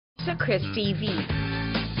sa Chris TV.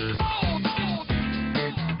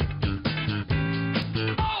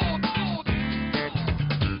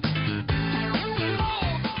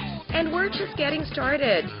 And we're just getting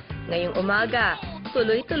started. Ngayong umaga,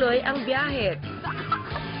 tuloy-tuloy ang biyahe.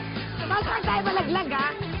 Saan tayo malaglag, ha?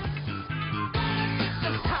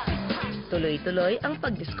 Tuloy-tuloy ang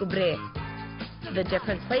pagdiskubre. The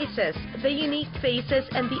different places, the unique faces,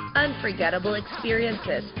 and the unforgettable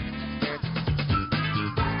experiences.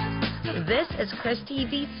 This is Chris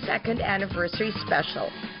TV's 2nd anniversary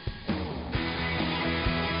special.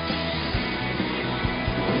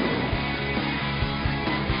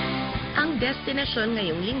 Ang destinasyon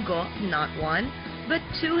ngayong linggo, not one, but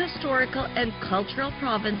 2 historical and cultural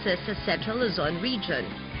provinces sa Central Luzon region,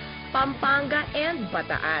 Pampanga and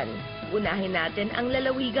Bataan. Unahin natin ang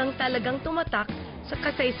lalawigang talagang tumatak sa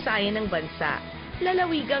kasaysayan ng bansa.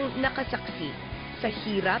 Lalawigang nakasaksi sa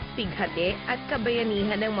hirap, pighati at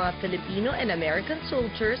kabayanihan ng mga Filipino and American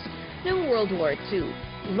soldiers ng World War II.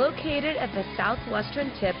 Located at the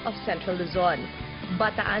southwestern tip of Central Luzon,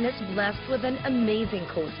 Bataan is blessed with an amazing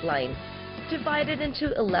coastline. Divided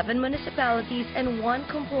into 11 municipalities and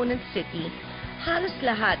 1 component city, halos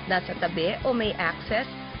lahat nasa tabi o may access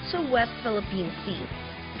sa West Philippine Sea.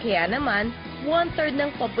 Kaya naman, 1/3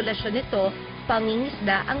 ng populasyon nito,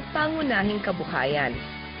 pangingisda ang pangunahing kabuhayan.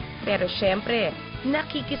 Pero syempre,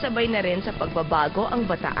 nakikisabay na rin sa pagbabago ang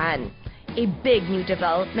Bataan. A big new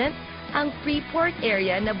development, ang Freeport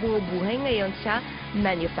area na bumubuhay ngayon sa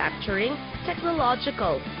manufacturing,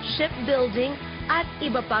 technological, shipbuilding, at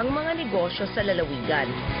iba pang mga negosyo sa lalawigan.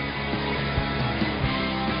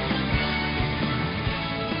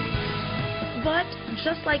 But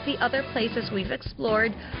just like the other places we've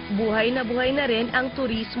explored, buhay na rin ang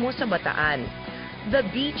turismo sa Bataan. The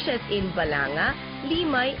beaches in Balanga,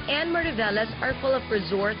 Limay, and Mariveles are full of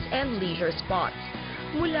resorts and leisure spots,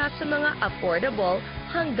 mula sa mga affordable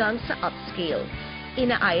hanggang sa upscale.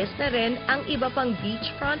 Inaayos na rin ang iba pang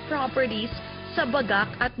beachfront properties sa Bagak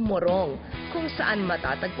at Morong, kung saan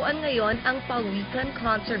matatagpuan ngayon ang Pawikan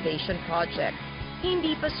Conservation Project.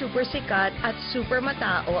 Hindi pa super sikat at super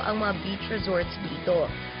matao ang mga beach resorts dito,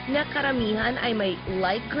 na karamihan ay may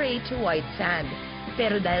light gray to white sand.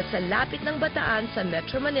 Pero dahil sa lapit ng Bataan sa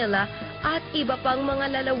Metro Manila at iba pang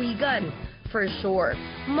mga lalawigan, for sure,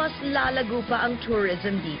 mas lalago pa ang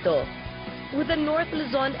tourism dito. With the North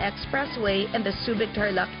Luzon Expressway and the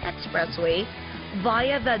Subic-Tarlac Expressway,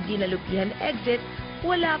 via the Dinalupihan exit,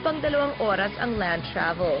 wala pang 2 oras ang land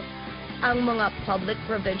travel. Ang mga public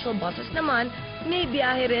provincial buses naman may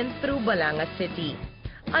biyahe rin through Balanga City.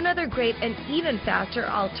 Another great and even faster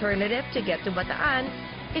alternative to get to Bataan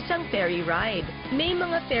is ang ferry ride. May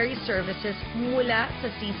mga ferry services mula sa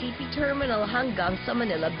CCP Terminal hanggang sa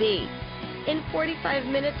Manila Bay. In 45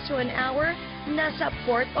 minutes to an hour, nasa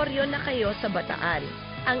Port Orion na kayo sa Bataan.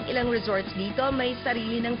 Ang ilang resorts dito may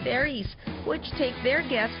sarili ng ferries, which take their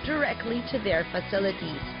guests directly to their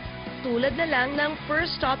facilities. Tulad na lang ng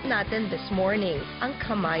first stop natin this morning, ang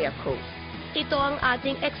Camaya Coast. Ito ang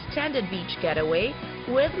ating extended beach getaway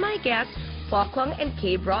with my guests, Pokwang and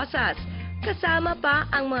Kay Brosas. Kasama pa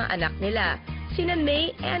ang mga anak nila, sina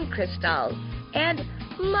May and Crystal. And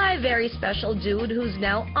my very special dude who's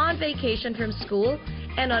now on vacation from school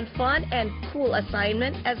and on fun and cool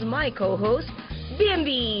assignment as my co-host,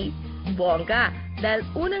 BMB! Bongga! Dahil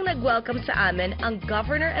unang nag-welcome sa amin ang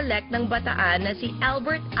Governor-elect ng Bataan na si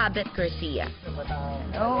Albert Abet Garcia.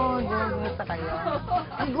 Oo, gusto kayo.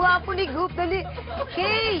 Ang gwapo ni Goop, dali.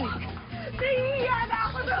 Hey! Nahihiya na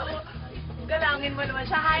ako na. Galangin mo naman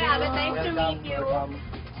siya. Hi, Abet. Nice to meet you.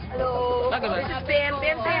 Hello. This is Ben.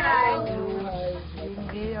 Ben, say hi.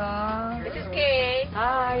 Hindi, ah. This is Kay.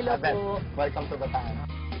 Hi, hello po. Welcome to Bataan.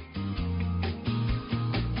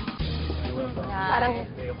 Parang...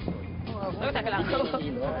 Teka lang.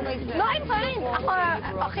 No, I'm fine. Ako,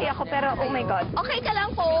 okay ako, pero oh my God. Okay ka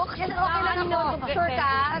lang po. Okay lang ako. Sure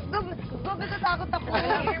ka? Natatakot ako.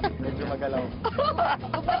 Medyo magalaw.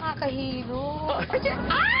 Huwag ba nakakahilo?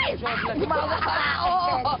 Ay! Gumawa ka na ako.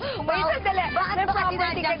 Wait, sandali. May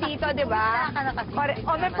property ka dito, di ba?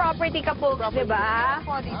 O, may property ka po, di ba?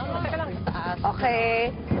 Teka lang.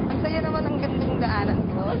 Okay. Ang saya naman ang gandang daanan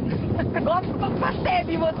ko. God,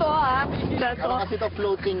 pagpa-steady mo to, ha? Ano kasi ito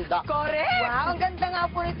floating dock. Correct! Wow, ang ganda nga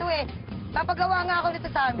po nito eh. Papagawa nga ako nito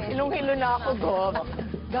sa amin. Hilong-hilo na ako, Gob.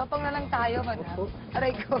 Gapang na lang tayo, man.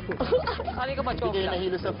 Aray ko. Kali ka ba, Hindi kayo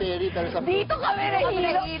nahilo sa ferry, pero sa Dito kami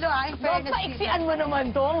nahilo. Nahilo, ha? In Gob, fairness. paiksian mo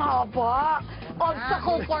naman to, ang haba.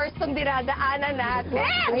 obstacle course itong dinadaanan natin.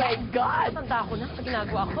 Oh my God! Tanda ko na,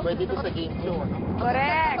 ginagawa ko. Pwede ito sa game show.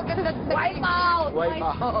 Correct. Wipe out. Wipe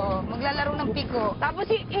out. Oo, maglalaro ng piko. Tapos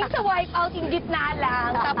yung sa wipe out, yung gitna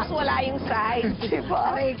lang, tapos wala yung sides.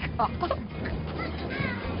 Diba? Aray ko.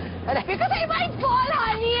 Because I might fall,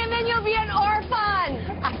 honey, and then you'll be an orphan.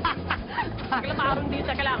 Maroon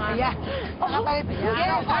dito kailangan. Yeah.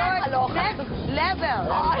 Yeah, next level.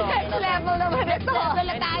 Oh, next level naman ito. Level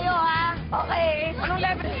na tayo, ha? Okay. Anong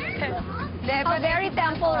level? A very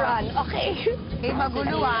temple run. Okay. Okay,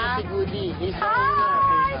 magulo, ha? Si Goody. He's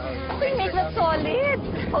Hi! We make that solid.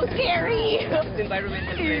 Oh, scary.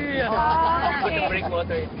 Environmental friendly. Ah, okay. Break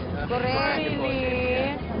water. Correct.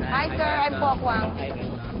 Really? Hi, sir. I'm Pokwang.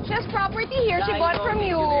 She has property here. She bought from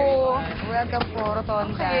you. Welcome po,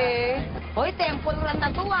 Rotonda. Okay. Hoy, temple run na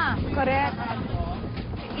to, ah. Correct.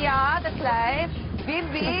 Yeah, that's life.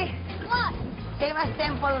 Bibi. What? Same as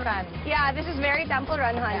temple run. Yeah, this is very temple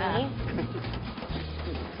run, honey.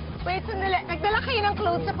 Wait, sandali. Nagdala kayo ng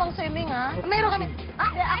clothes sa pang swimming, ha? Meron kami.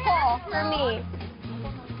 Hindi, ako. For me.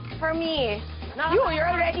 For me. You're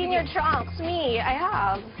already in your trunks. Me, I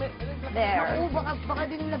have. There. Naku, baka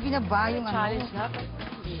din nila binaba yung ano.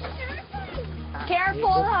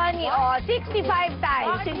 Careful, honey. Oh, 65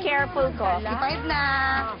 times in careful ko. 55 na.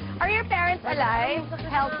 Are your parents alive?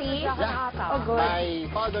 Healthy? Yeah. Oh, good. My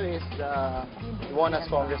father is won as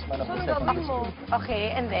congressman of the 7th district.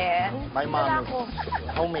 Okay, and then? My mom is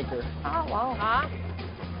homemaker. Oh, wow. Huh?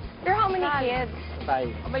 You're how many kids?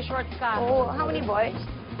 5. May shorts ka. Oh, how many boys?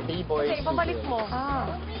 3 boys. Okay, 2 babalik girls. mo.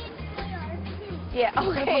 Ah. Yeah,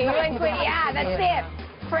 okay. You went quick. Yeah, that's it.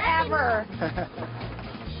 Forever.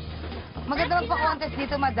 Maganda magpa-contest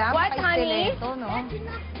dito, madam. What, honey? Ito, no?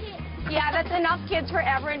 Yeah, that's enough kids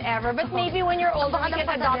forever and ever. But maybe when you're older, we can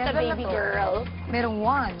adopt a baby girl. Merong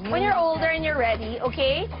one. When you're older and you're ready,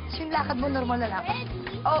 okay? Yung lakad mo, normal na lakad.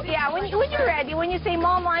 Oh, yeah, when you're ready, when you say,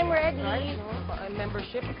 Mom, I'm ready.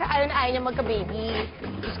 Membership. Ayaw na ayaw niya magka-baby.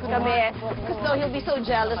 Kami, because he'll be so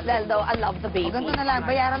jealous dahil daw I love the baby. Ganito na lang,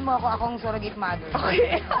 bayaran mo ako, akong surrogate mother.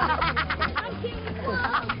 Okay.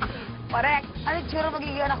 Correct. Ano tsura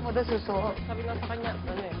magiging anak mo doon, suso? Sabi nga sa kanya,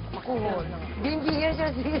 ano eh, Makuhol. Hindi yan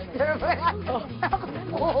siya sister.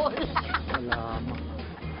 Makuhol. Alamak.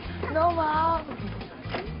 No, ma'am.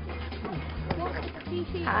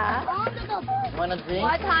 Ha? Wanna drink?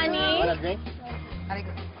 What, honey? Wanna drink? Aray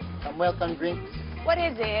ko. Some welcome drinks. What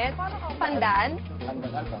is it? Pandan? Ano?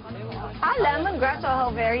 Ah, lemongrass. Oh,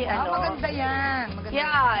 how very, Ah, ano. maganda yan. Maganda.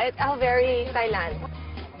 Yeah, how very Thailand.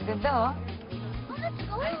 Ganda, oh.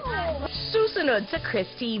 Susunod sa Chris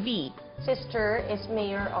TV. Sister is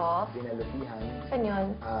mayor of... Dinalapihan. Saan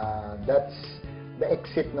yun? That's the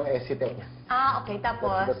exit ng SCTEC. Ah, okay. That's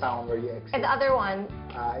Tapos, the town where you and exit. the other one,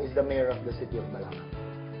 Is the mayor of the city of Balanga.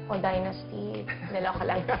 oh, Dynasty. Naloka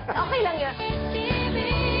lang. Okay lang yun.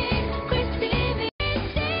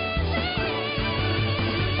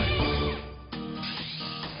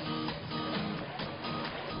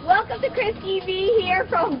 Welcome to Chris TV here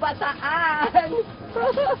from Bataan.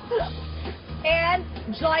 And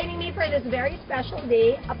joining me for this very special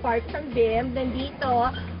day, apart from Bim,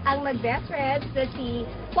 nandito ang mag-best friends na si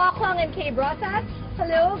Pokwang and Kay Brosas.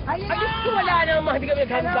 Hello. Ayun na! Ayos ko, wala naman, hindi kami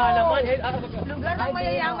ganda naman. Lugar ng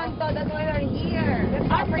mayayaman to, that's why we're here.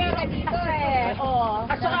 Property ka dito eh. Oh.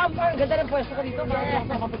 At saka, ang ganda ng pwesto ko dito, para Yes. sa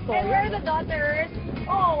And kapag-story. where are the daughters?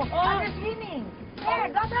 Oh, under swimming.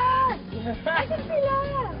 There, daughters! Asan sila?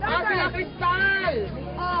 Sila Crystal!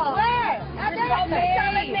 Oh. Where?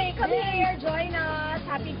 May, come here, join us.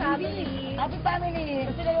 Happy family. Happy family.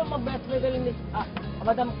 Kasi naman mag-best friend kami ni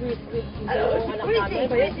Madam Chris, Hello, yung anak Chrissy, namin.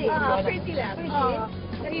 Chrissy. Pretty lang.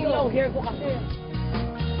 Hello, here ko kasi.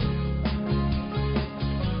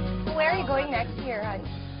 Where are you going next year, honey?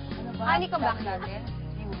 Honey, come back.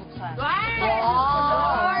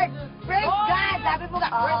 Lord! Praise God! Sabi mo ka,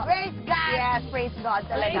 praise God! Yes, praise God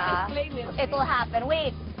talaga. Explain it. It will happen.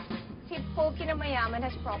 Wait. Si Poki na mayaman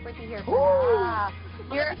has property here.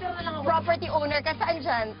 You're property owner ka. Saan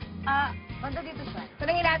dyan? Banda dito siya.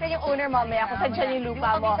 Tanungin natin yung owner mamaya kung saan dyan yung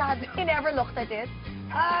lupa mo. You never looked at it?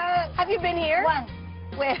 Have you been here? One.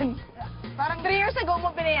 When? Parang 3 years ago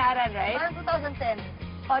mo binayaran, right? Parang 2010.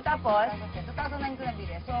 O tapos, 2009 ko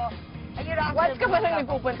nabili. So, a year after. once ka pa lang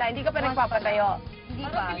nagpupunta, hindi ka pa nagpapatayo. Hindi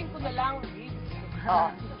Parang pa. feeling ko na lang.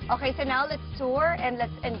 Oh. Okay, so now let's tour and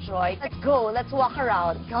let's enjoy. Let's go. Let's walk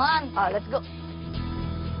around. Come on. Let's go.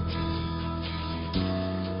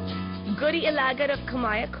 Goody Ilagat of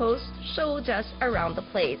Camaya Coast showed us around the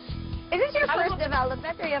place. Is this your first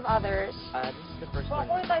development or you have others? This is the first one.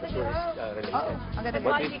 Oh, tayo The dyan. tourist related. Ang ganda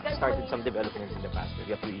But din. we've started some developments in the past,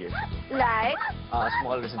 maybe a few years. Like?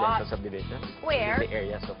 Small residential subdivisions. Where? In the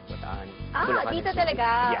areas of Bataan. Ah, Bulacan, dito and talaga.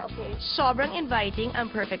 Yeah. Okay. Sobrang inviting ang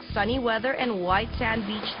perfect sunny weather and white sand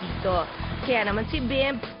beach dito. Kaya naman si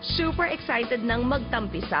Bim, super excited nang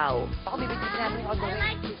magtampisaw. Ako bibigyan natin ako doon.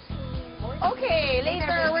 Okay,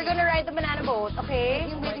 later we're gonna ride the banana boat, okay?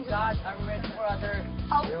 Oh my God, I'm ready for other...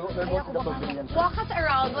 Oh, They're going to the pavilion. walk us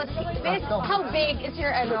around. How big is your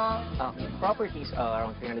ano? Properties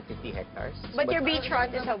around 350 hectares. But your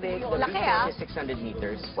beachfront is how big? The Laki beachfront ah. is 600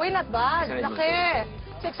 meters. Uy, not bad. 600 Laki.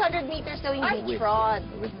 600 meters daw yung beachfront.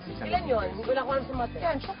 With 600 Ilan yun? meters. Hindi ko na alam sa mata.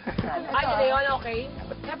 Yan, siya. Ay, yun na yun, okay?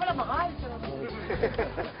 Kaya pala mahal.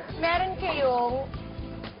 Meron kayong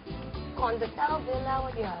condo style villa,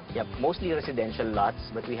 what do you have? Yep, mostly residential lots,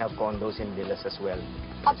 but we have condos and villas as well.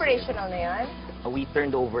 Operational na yan? We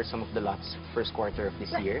turned over some of the lots first quarter of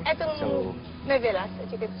this year. Etong So, may villas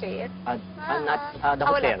that you could stay in? the wala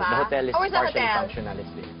hotel. pa? The hotel is Oh, where's the partially hotel? functional.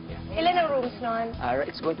 It's there. Yeah. Ilan ang rooms nun?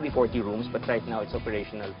 It's going to be 40 rooms, but right now it's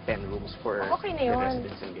operational 10 rooms for Okay na the yun.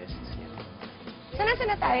 residents and guests. Yeah.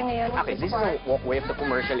 Sana tayo ngayon? Okay, this is a walkway of the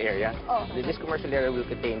commercial area. Oh. This commercial area will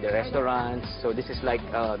contain the restaurants. So this is like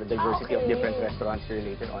the diversity of Okay. different restaurants here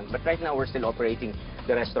later on. But right now we're still operating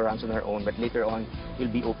the restaurants on our own. But later on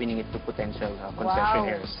we'll be opening it to potential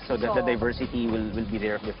concessionaires. So that the diversity will be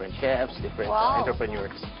there of different chefs, different Wow.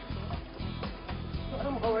 entrepreneurs.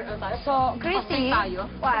 Ano mag-over na tayo? So, Chrissy, tayo?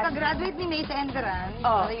 what? Pagka-graduate ni May sa Enderan,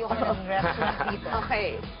 Oh. tayo ka ng restaurant dito. Okay.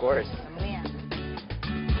 Of course. Alam mo yan.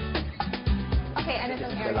 Okay, ano This itong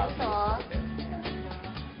is the area lobby. to?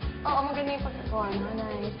 Oo, maganda yung pagkakawa.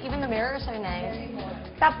 Nice. Even the mirrors are nice.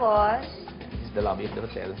 Tapos, This is the lobby of the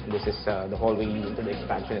hotel. And this is the hallway leading to the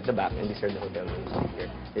expansion at the back. And these are the hotel rooms here.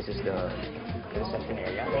 This is the reception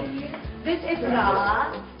area. this is the...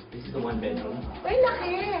 This is the one bedroom. Uy,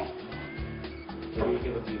 laki! Here you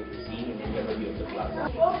have a view of the sea and then you have a view of the plaza.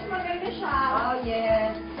 Oops, maganda siya. Oh,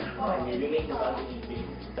 yes. And you make the balcony big.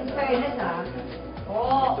 In fairness, ah.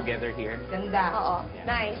 Oh, Together here. Ganda. oo.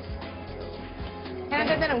 Nice. Kaya ang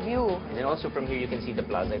ganda ng view. And then also from here you can see the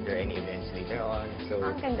plaza if there are any events later on. So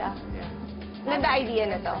Ang ganda. yeah. Ganda idea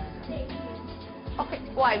na to. Okay.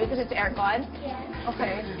 Why? Because it's aircon?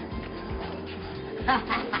 Okay.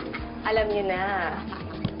 Alam niyo na.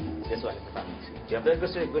 This one is the family suite. Yeah, but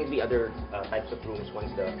there's going to be other types of rooms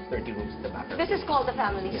once the 30 rooms at the back. This is called the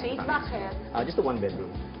family Yeah, suite. family Bakit? just the one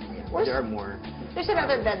bedroom. Yeah. But there are more. There's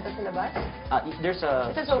another bed sa labas? There's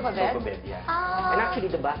a It's a sofa bed? yeah. Ah. And actually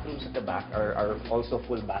the bathrooms at the back are also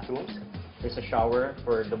full bathrooms. There's a shower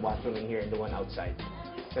for the bathroom in here and the one outside.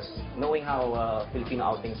 Because knowing how Filipino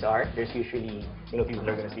outings are, there's usually, people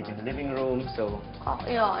are going to sleep in the living room. So Oh,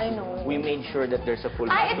 yeah, I know. we made sure that there's a full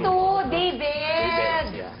Ay, bathroom. ito! Day Three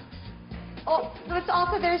beds, bed! yeah. Oh, it's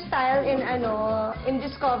also their style in in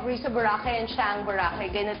Discovery sa Boracay and Siang Boracay.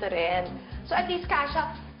 Ganito rin. So at least kasha.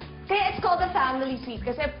 Kaya it's called a family suite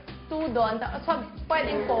kasi 2 doon. So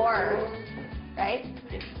pwedeng 4. Right?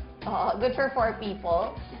 Oh, good for 4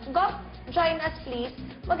 people. Go, join us please.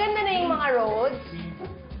 Maganda na yung mga roads.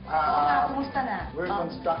 Kumusta na? We're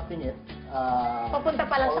constructing it. Papunta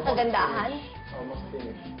pa lang sa Almost kagandahan. finished. Almost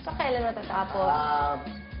finished. So kailan natatapos?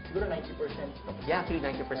 Siguro 90%. Yeah, actually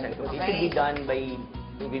 90%. It should be done by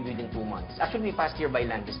maybe within 2 months. Actually, we passed here by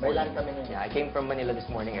land this By morning. land kami ngayon. Yeah, I came from Manila this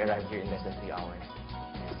morning. I arrived here in less than 3 hours.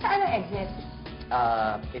 Saan ang exit?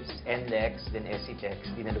 It's NLEX, then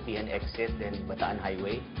SCTEX, Dinalupian exit, then Bataan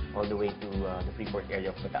Highway, all the way to the Freeport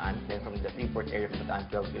area of Bataan. Then from the Freeport area of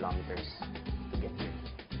Bataan, 12 kilometers to get here.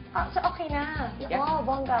 So okay na. Yeah. Wow,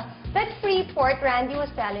 bongga. That Freeport, Randy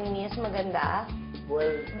was telling me, is maganda.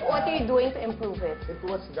 Well, What are you doing to improve it? it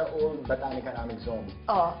was the old Bataan Economic Zone.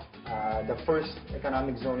 Oh, The first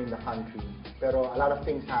economic zone in the country. Pero a lot of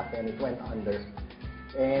things happened. It went under.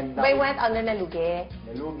 And by went under nalugi.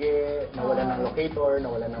 nalugi, nawalan ng locator,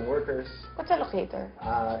 nawalan ng workers, What's a locator?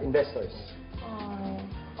 investors.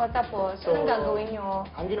 O tapos, anong gagawin nyo?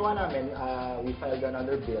 Ang ginawa namin, we filed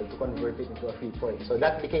another bill to convert it into a free port. So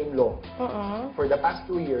that became law. For the past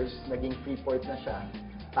 2 years, naging free port na siya.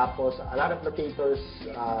 Tapos, a lot of locators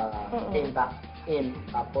came back in.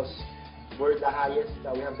 Tapos, we're the highest,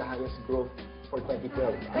 we have the highest growth for 2012.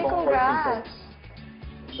 Ay, among all congrats!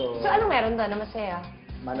 free ports. So anong meron doon na masaya?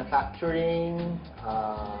 Manufacturing,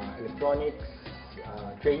 electronics,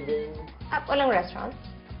 trading. Walang restaurant?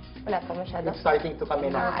 Wala pa masyado? It's starting to come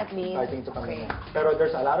in. At least. Starting to come Okay. in. Pero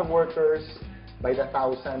there's a lot of workers, by the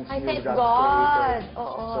thousands Ay, new thank jobs God. created.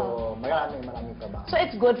 Oo. So, maraming trabaho. So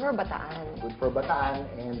it's good for Bataan. Good for Bataan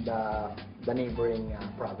and the neighboring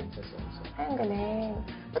provinces also. Ay, ang galing.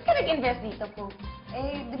 Ba't ka nag-invest dito po?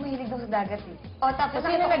 Eh, di mahilig daw sa dagat eh. O, tapos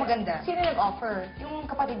Nakita ko maganda. Sino nag-offer? Yung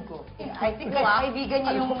kapatid ko. I think Wow. kaibigan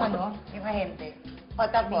niya yung yung ahente. O,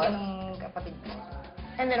 tapos? Kaibigan ng kapatid ko.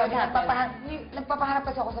 And then, what happened? Nagpapahanap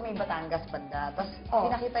kasi ako sa may Batangas banda. Tapos Oh.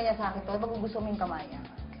 pinakita niya sa akin to, magugusto mo yung Camaya.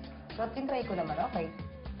 So, tinry ko naman, okay.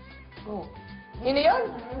 Go. Yun na yun.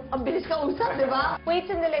 Ang bilis ka usap, di ba? Wait,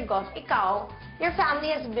 sandali, Goff. Ikaw, your family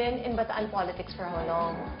has been in Bataan politics for how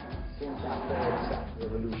long? Since after the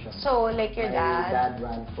revolution. So, like your My dad? dad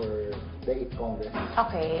ran for the 8th Congress.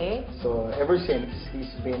 Okay. So, ever since, he's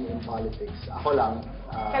been in politics. Ako lang,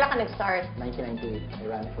 Kailan ka nag-start? 1998, I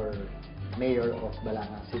ran for mayor of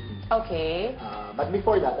Balanga City. Okay. But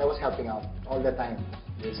before that, I was helping out all the time.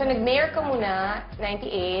 So, nag-mayor ka muna,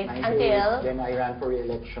 98, 98, until... Then I ran for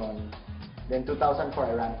re-election. Then 2004,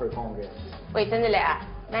 I ran for Congress. Wait, sandali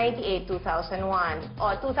 98, 2001.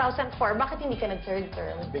 O, 2004, bakit hindi ka nag-third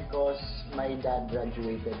term? Because my dad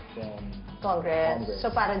graduated from Congress. Congress.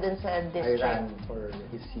 So, para dun sa I district. ran for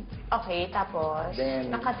his seat. Okay, tapos,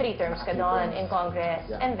 Then, naka-3 terms ka naka-three doon terms. in Congress.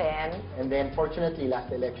 Yeah. And then, Fortunately,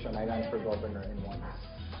 last election, I ran for governor and won.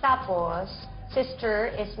 tapos,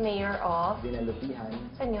 sister is mayor of... Dinalutihan.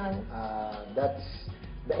 Saan yun? That's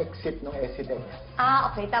the exit ng SCTEX.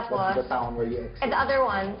 Okay, tapos... That's the town where you exit. And the other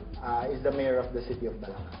one, Is the mayor of the city of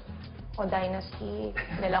Balanga. o Dynasty,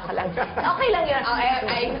 niloko lang. Okay lang yun.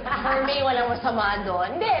 For me, walang masama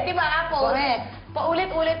doon. Hindi, di ba?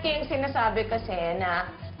 Paulit-ulit kayong sinasabi kasi na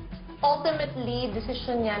ultimately,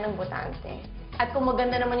 decision niya ng botante. At kung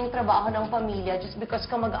maganda naman yung trabaho ng pamilya, just because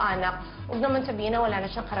ka mag-anak, huwag naman sabihin na wala na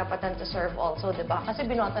siyang karapatan to serve also, di ba? Kasi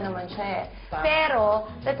binota naman siya eh. Pero,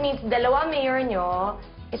 that means dalawa mayor nyo,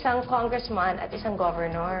 isang congressman at isang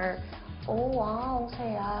governor. Oh, wow,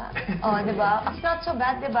 saya. Oh, di ba? It's not so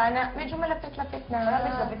bad, di ba? Na medyo malapit-lapit na.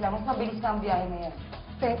 Malapit-lapit lang, mas mabilis na ang biyahe na yan.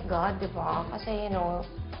 Thank God, di ba? Kasi, you know,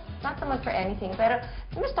 not naman for anything, pero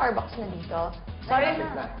may Starbucks na dito. Sorry.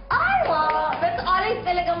 Ay, wow! That's always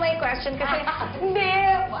talaga my question kasi, hindi,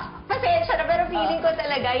 pasensya na, pero feeling ko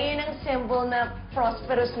talaga, yun ang symbol na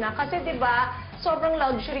prosperous na. Kasi, di ba, sobrang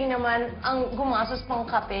luxury naman ang gumasos pang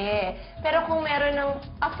kape. Pero kung meron ng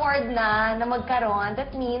afford na magkaroon,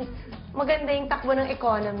 that means maganda yung takbo ng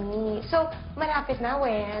economy. So, malapit na, I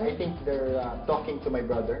when? think they're talking to my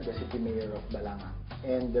brother, the city mayor of Balanga.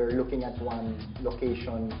 And they're looking at one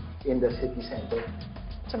location in the city center.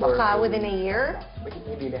 So, baka within a year?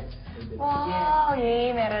 Maybe less. Wow,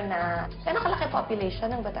 yay, meron na. Gano'ng kalaki population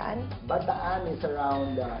ng Bataan? Bataan is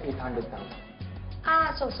around 800,000.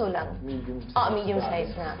 So lang. Medium size. Medium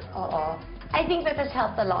size nga. Oo. I think that has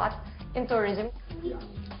helped a lot in tourism. Yeah.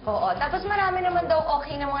 Oo. Tapos marami naman daw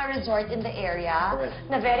okay na mga resort in the area Correct.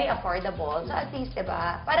 na very affordable. So at least,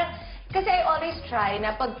 diba? Parang, kasi I always try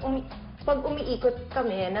na pag umiikot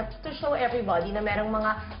kami, na to show everybody na merong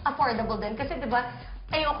mga affordable din. Kasi diba,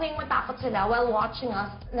 ayoko yung matakot sila while watching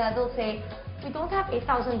us na they'll say, we don't have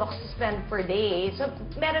 8,000 bucks to spend per day. So,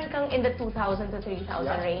 meron kang in the 2,000 to 3,000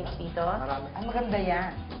 range dito. Marami. Ang maganda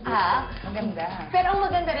yan. Maganda. Pero ang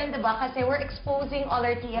maganda rin, diba, kasi we're exposing all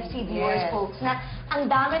our TFC viewers, Yes. folks, na ang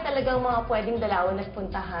dami talagang mga pwedeng dalawin at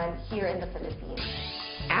puntahan here in the Philippines.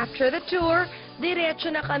 After the tour,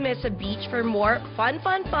 diretso na kami sa beach for more fun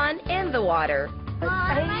in the water.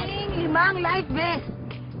 Ay, 5 life vest.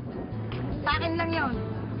 Sa akin lang yun.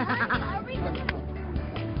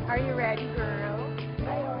 Are you ready, girl?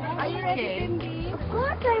 Are you ready, Cindy? Of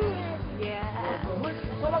course I'm ready. Yeah.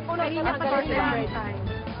 So, mag-una ka na right time.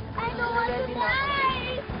 I don't want to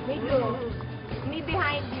die. Me too. Me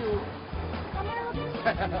behind you.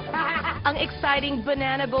 Ang exciting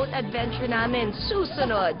banana boat adventure namin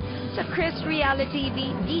susunod sa Chris Reality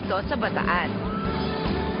TV dito sa Bataan.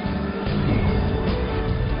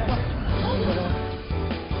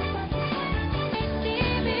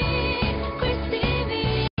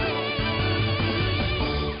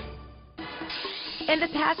 In the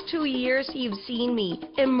past 2 years, you've seen me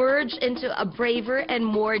emerge into a braver and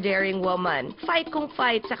more daring woman. Fight kong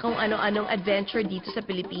fight sa kung ano-anong adventure dito sa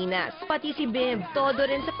Pilipinas. Pati si Bim, todo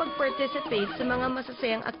rin sa pag-participate sa mga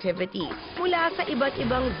masasayang activities. Mula sa iba't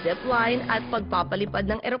ibang zipline at pagpapalipad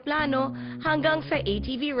ng eroplano hanggang sa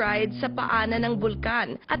ATV rides sa paanan ng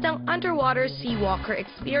bulkan at ang underwater sea walker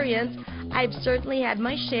experience, I've certainly had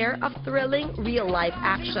my share of thrilling real-life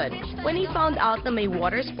action. When he found out na may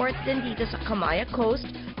water sports din dito sa Camaya Coast,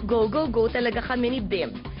 go talaga kami ni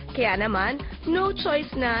Bim. Kaya naman, no choice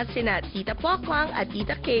na sina Tita Pokwang at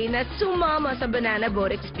Tita Kay na sumama sa banana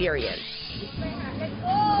boat experience.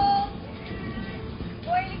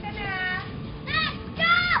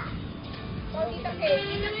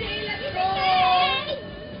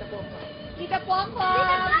 Tita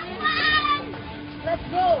Pongpong! Let's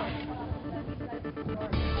go!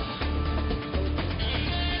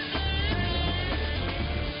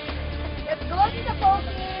 Let's go, Tita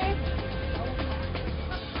Pongpong!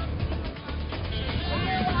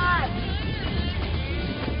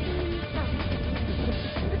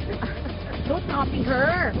 Don't copy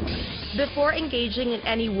her. Before engaging in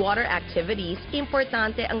any water activities,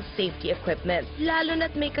 importante ang safety equipment, lalo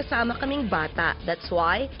na't may kasama kaming bata. That's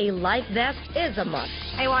why a life vest is a must.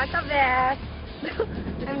 I want a vest.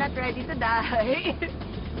 I'm not ready to die.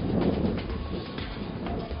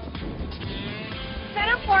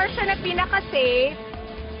 Pero portion na pinaka-safe.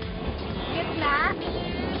 Gitna.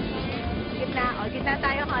 Gitna. O, gitna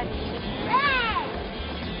tayo, honey.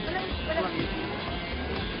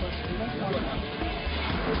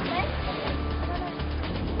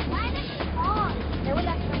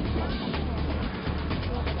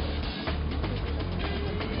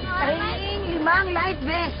 Limang light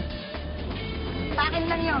vest. Sa akin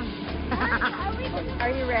lang yun.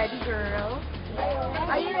 Are you ready, girl?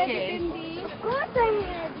 Are you ready, Cindy? Of course I'm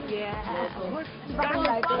ready. Yeah.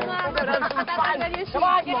 Tatanggal yung shades mo.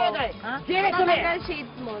 Tatanggal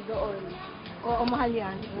shades mo doon. Oo, mahal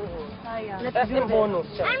yan. Kaya. Let's do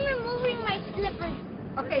this. I'm removing my slippers.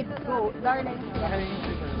 Okay, go. Darling.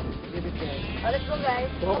 Let's go, guys.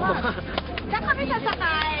 Saan kami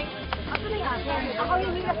sasakay? Ako na yan. Ako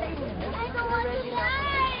yung hila sa inyo. I don't want to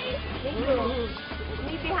die.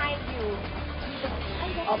 Me behind you.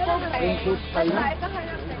 Opo, Okay. pala.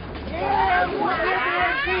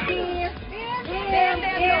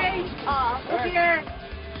 Here.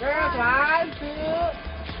 Girls, 1, 2.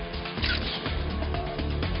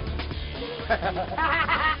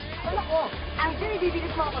 Wala ko. Ang sure,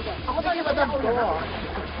 ibibilis mo ako doon. Ako ba yung madam ko?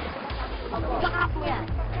 Baka ako yan.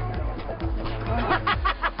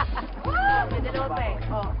 Pwede naman pa eh.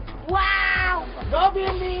 Wow! Go,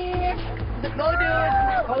 Bimbi! Go, dude!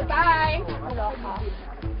 Hold tight!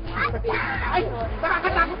 Ay!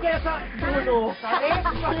 Nakakatakot kaya sa dulo. Sabi?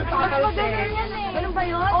 Ganun ba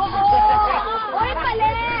yun? Oo! Uy,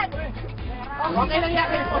 palit! Okay lang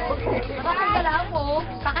yan. Nakakagala mo.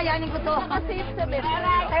 Kakayanin ko to. Safe sa bed.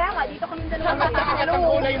 Kaya nga, dito kami dalawa. Ang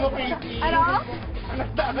kulay mo, Casey. Ano?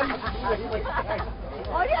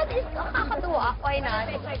 Oh, yan is kakatuwa. Why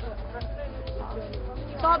not?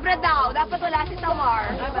 Sobra daw. Dapat wala si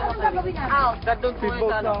Tamar. Out. Dadong po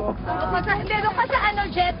ito. Hindi, doon ka sa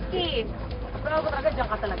jet ski. Pero talaga, dyan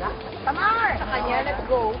ka talaga? Tamar! Sa kanya, let's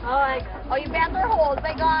go. Oh, you better hold.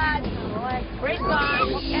 My God. Great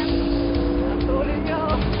one. Tuloy nyo.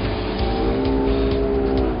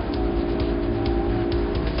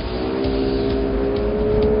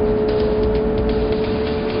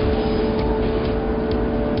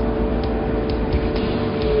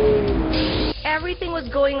 Everything was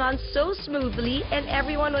going on so smoothly and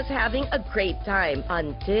everyone was having a great time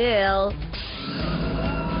until...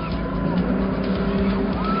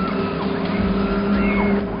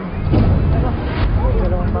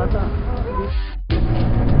 Dalawang bata.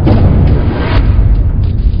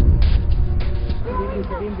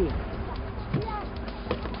 Bimbi.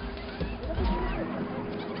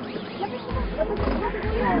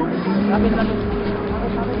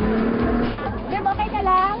 Beb, okay ka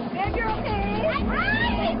lang? Beb, you're okay?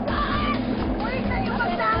 Ay, God! Uy, saan yung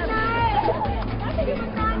magdanay? Nasaan yung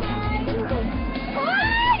magdanay?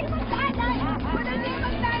 Uy! Magdanay! Wala na yung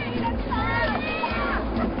magdanay ilan sa...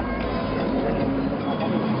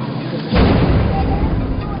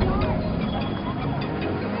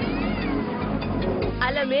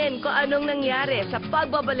 Alamin kung anong nangyari sa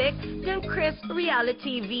pagbabalik ng Chris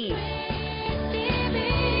Reality TV.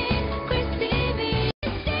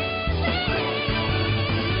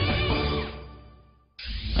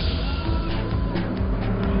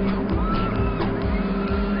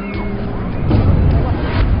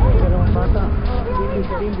 Dalawang bata.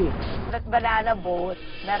 Bimbi. That banana boat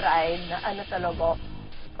na ride na ano talaga.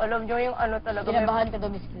 Alam nyo yung ano talaga. Kinabahan ka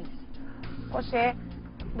daw, Miss Chris. Kasi,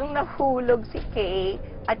 nung nahulog si Kay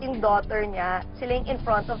at yung daughter niya, sila yung in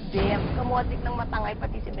front of Bim. Kamutik ng matangay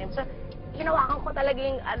pati si Bim. So, hinawakan ko talaga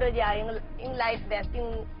yung ano niya, yung life vest,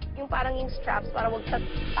 yung parang yung straps para wag sa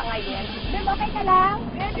tangayin. Bim, okay ka lang?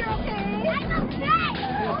 Bim, you're okay? I'm okay!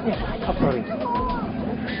 Sorry.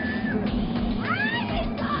 Ay,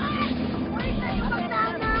 God! Uy, saan yung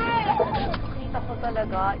magdanay? Kita ko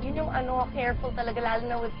talaga, yun yung ano, careful talaga, lalo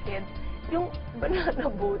na with kids. Yung banana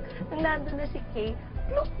boat, nung nandun na si Kay,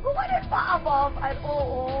 gumanon pa above, at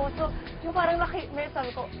oo. So, yung parang may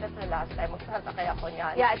sabi ko, that's the last time, magsasakay ako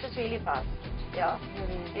niya. Yeah, it was really fast. Yeah.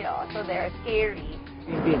 Yeah, so they're scary.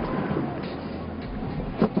 Bimbi.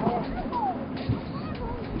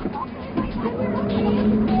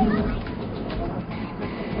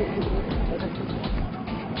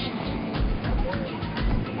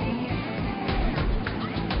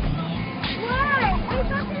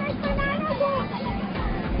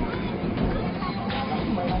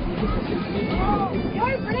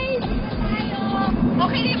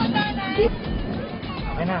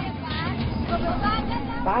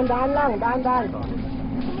 Dahan-dahan lang, dahan-dahan.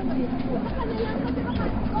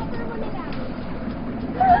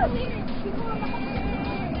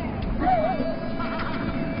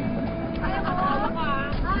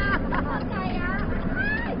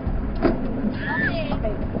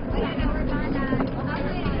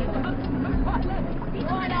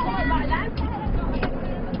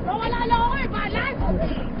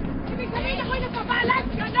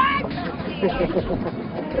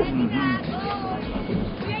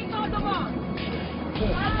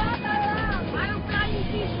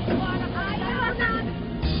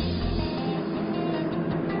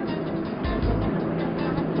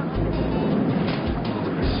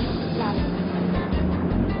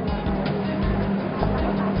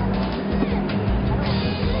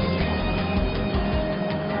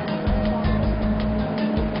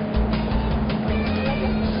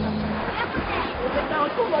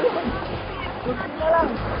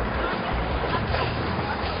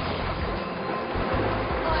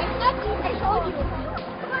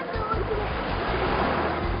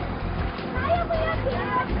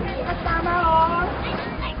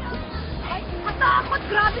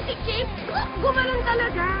 Gravity cave? Gumanon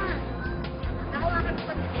talaga.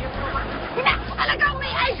 Hinako talaga ang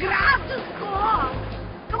may eye grab! Diyos ko!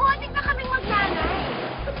 Kamutik na kaming magnanay.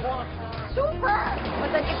 Super!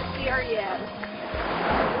 What an experience.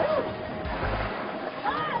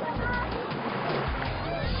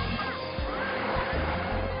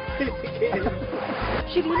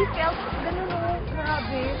 She really felt ganun o.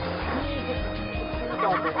 Grabe.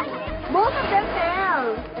 Both of them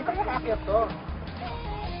fell. Ito yung akyat to.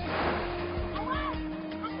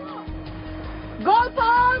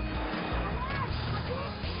 Goalpost!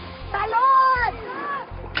 Talon!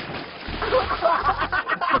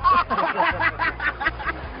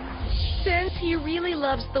 Since he really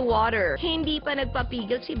loves the water, hindi pa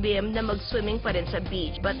nagpapigil si Bim na mag-swimming pa rin sa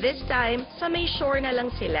beach. But this time, sa may shore na lang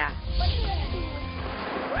sila.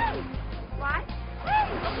 What?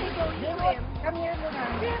 Okay, go swim. Come here muna.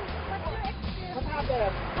 What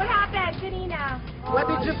happened? What happened, Janina? What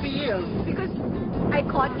did you feel? Because I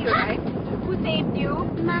caught you, right? Who saved you?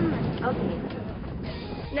 Mama. Okay.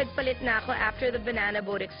 Nagpalit na ako after the banana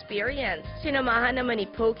boat experience. Sinamahan naman ni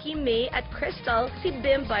Pokey, May at Crystal si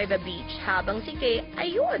Bim by the beach, habang si Kay,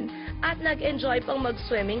 ayun, at nag-enjoy pang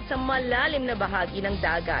mag-swimming sa malalim na bahagi ng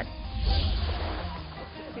dagat.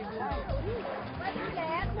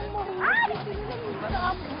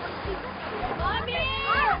 Mami!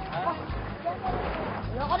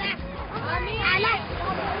 Loko na! Mami! Alay!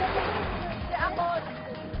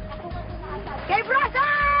 Kay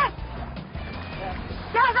Brasas!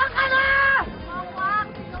 Sasang ka na!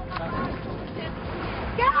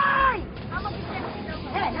 Kay!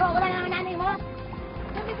 Wala na ang nanay mo?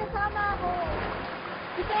 Sabi kasama ako.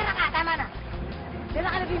 Si Pera ka, tama na. Pera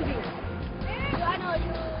ka na bimbing. You ano,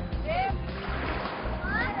 you... Jim?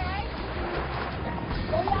 Alright.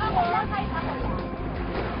 Wala ako. Wala kahit ako lang.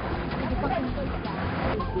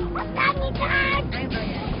 Ang dami dyan! Ay, ba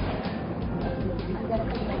yan?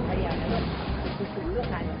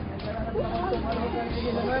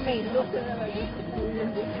 Mermaid, look.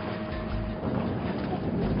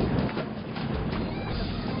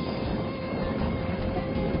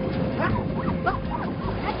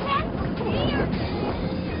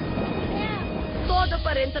 Todo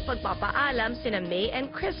pa rin sa pagpapaalam sina May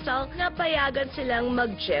and Crystal na payagan silang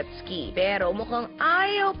mag-jet ski. Pero mukhang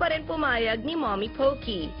ayaw pa rin pumayag ni Mommy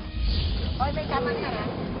Pokey. Oy, may tama na.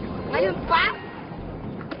 Ngayon pa?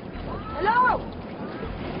 Hello?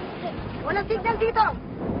 Walang signal dito.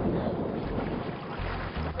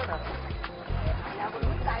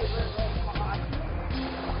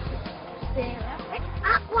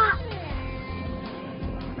 Aqua!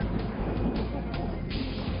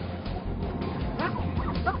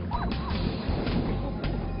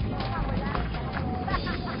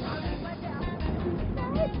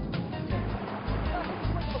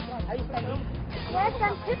 Yes,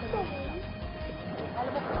 I'm tiptoeing.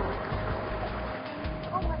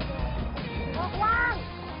 Oh my God. Wow!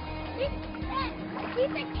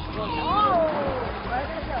 Keep it! Oh!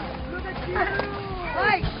 Look at you!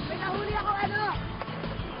 Hoy! May nahuli ako ano!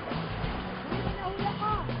 May nahuli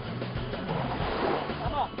ako!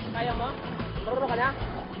 Ano? Kaya mo? Marunong ka na?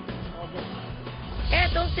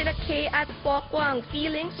 Etong sina Kay at Pokwang,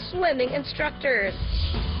 feeling swimming instructors.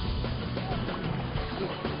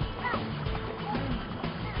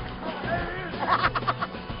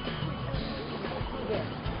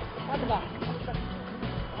 Ano ba?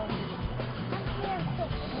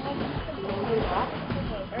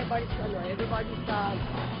 Everybody's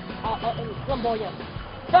flamboyant.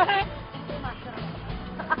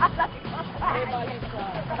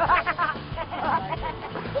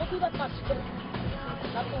 Don't do that much.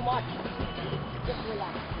 Not too much. Just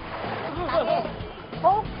relax. Okay.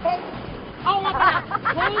 Oh, nga pala.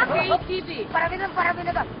 Okay, TV. Parami na to.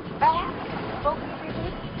 Okay, TV.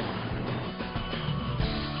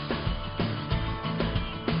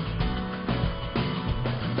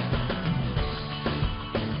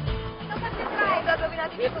 Gagawin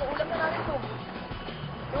natin dito. Ulam na natin ito.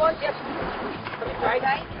 You want yes? Try,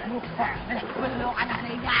 guys? Malulok na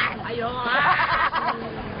rin yan. Ayun nga.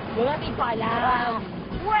 Wala di pa alam.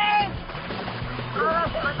 Wait!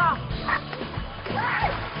 Ito.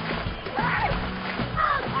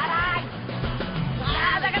 Aray!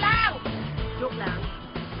 Teka lang! Joke lang.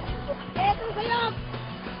 Eto sa'yo!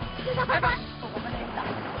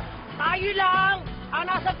 Tayo lang! Ang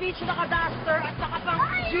nasa beach naka-duster at naka-pang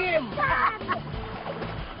gym!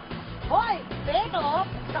 Hoy! Beto!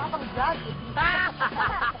 Naka-pang jog! Stand!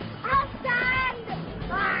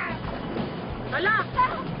 Hala!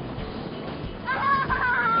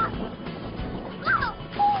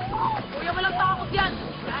 Kuya, walang takot yan!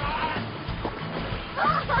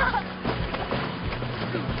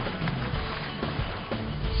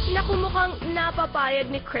 Naku, mukhang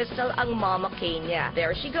napapayag ni Crystal ang Mama K niya.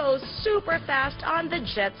 There she goes, super fast on the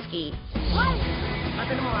jet ski. Hoy!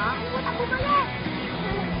 Ano mo ha? Huwag ako balik!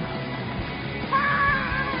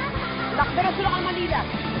 Lakda na sila kang Manila!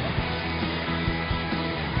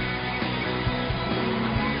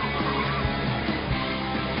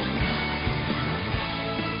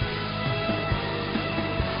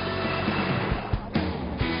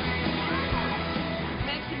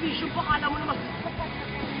 May exhibition pa, kala mo naman.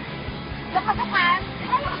 Napasukan?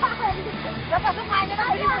 Napasukan niya na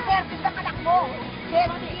kayo ng service ng anak mo.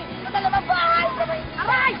 Jesse, ito naman bahay sa Maynila.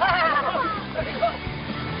 Aray!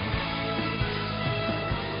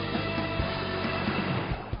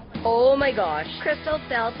 Oh my gosh, Crystal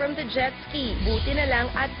fell from the jet ski. Buti na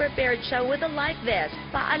lang at prepared siya with a life vest.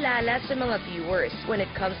 Paalala sa mga viewers, when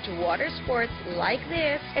it comes to water sports like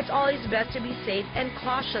this, it's always best to be safe and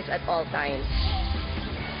cautious at all times.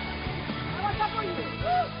 What's up for you?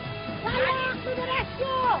 Layak to the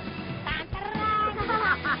rescue! Tantaran!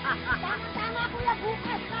 Tama-tama kuya,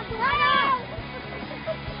 bukas na buhay!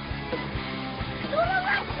 To the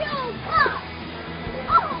rescue!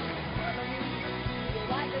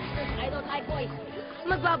 I don't like boys.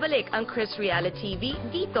 Magbabalik ang Chris Reality TV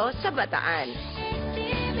dito sa Bataan.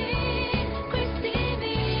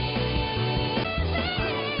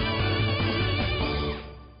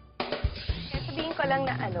 Sabihin ko lang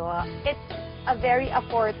na it's a very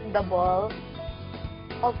affordable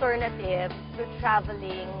alternative to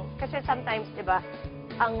traveling. Kasi sometimes, di ba,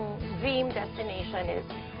 ang dream destination is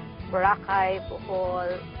Boracay,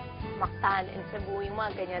 Bohol, Mactan, and Cebu, yung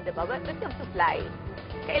mga ganyan, di ba? But you have to fly.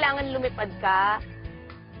 Kailangan lumipad ka,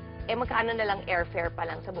 magkano na lang airfare pa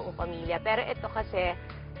lang sa buong pamilya. Pero ito kasi,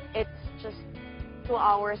 it's just 2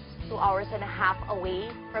 hours and a half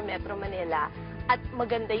away from Metro Manila. At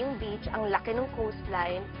maganda yung beach, ang laki ng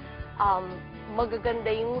coastline,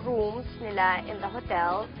 magaganda yung rooms nila in the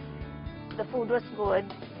hotel, the food was good,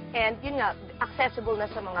 and yun nga, accessible na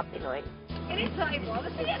sa mga Pinoy. I-enjoy mo.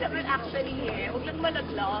 Kasi yan naman actually eh. Huwag lang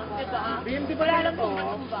malaglag, di ba? Hindi ba Wala yan lang ito?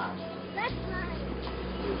 matumba. That's nice.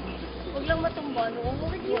 Huwag lang matumba.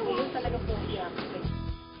 Noong yun talaga po yan.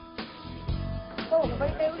 So,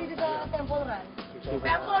 balik tayo ulit sa Temple Run.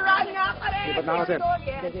 Temple Run nga pa rin! Lipat na ako, sir.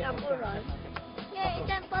 Yes, Temple Run. Yay,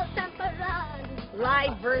 Temple Run!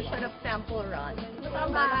 Live version of Temple Run.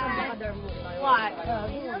 What?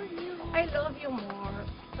 I love you more.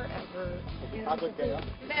 Forever. Pagod kayo?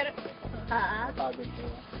 Pero, ha? Pagod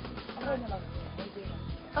kayo.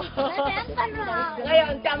 Temple Run!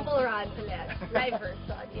 Ngayon, Temple Run ulit. Live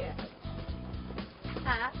version, yes.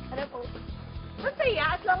 Ha? Ano po?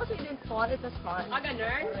 Masaya, as long as we didn't fall, it was fun. Ganun?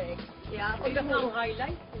 Correct. Yeah. Huwag lang ang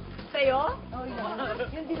highlight. Sa'yo? Oh, yeah.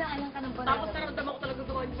 Yung dinaanan ka ng Tapos naramdaman ko talaga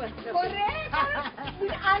doon. Correct!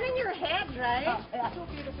 Dinaanan your head, right? So,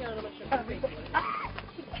 cute siya naman siya.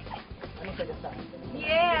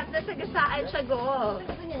 Yes, nasagasaan siya, go.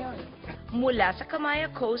 Mula sa Camaya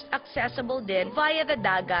Coast, accessible din via the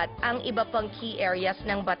dagat ang iba pang key areas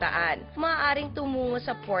ng Bataan. Maaaring tumungo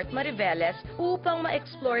sa Port Mariveles upang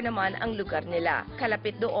ma-explore naman ang lugar nila.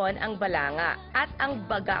 Kalapit doon ang Balanga at ang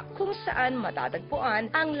Baga kung saan matatagpuan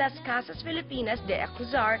ang Las Casas Filipinas de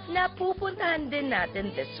Acuzar na pupuntahan din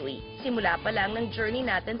natin this week. Simula pa lang ng journey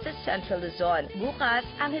natin sa Central Luzon. Bukas,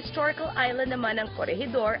 ang historical island naman ng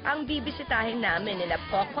Corregidor ang bibisitahin namin nila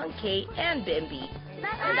Pokwan K and Bimbi.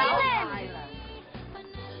 That island!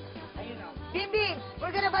 Bimbi, we're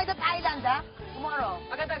gonna buy that island, ha? Tomorrow.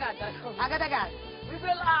 Agad-agad. Agad-agad. We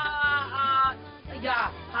will,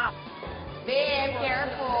 Babe,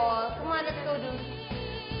 careful. Come on, let's go do.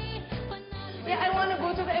 Yeah, I want to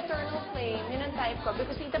go to the eternal flame. Yun ang type ko.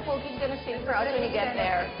 Because Tita Pokey's gonna sing for us when we get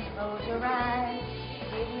there. Close your eyes,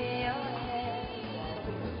 give me your hand.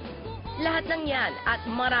 Lahat ng yan at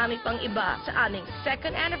marami pang iba sa aming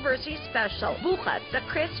second anniversary special bukas sa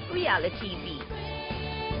Crisp Reality TV.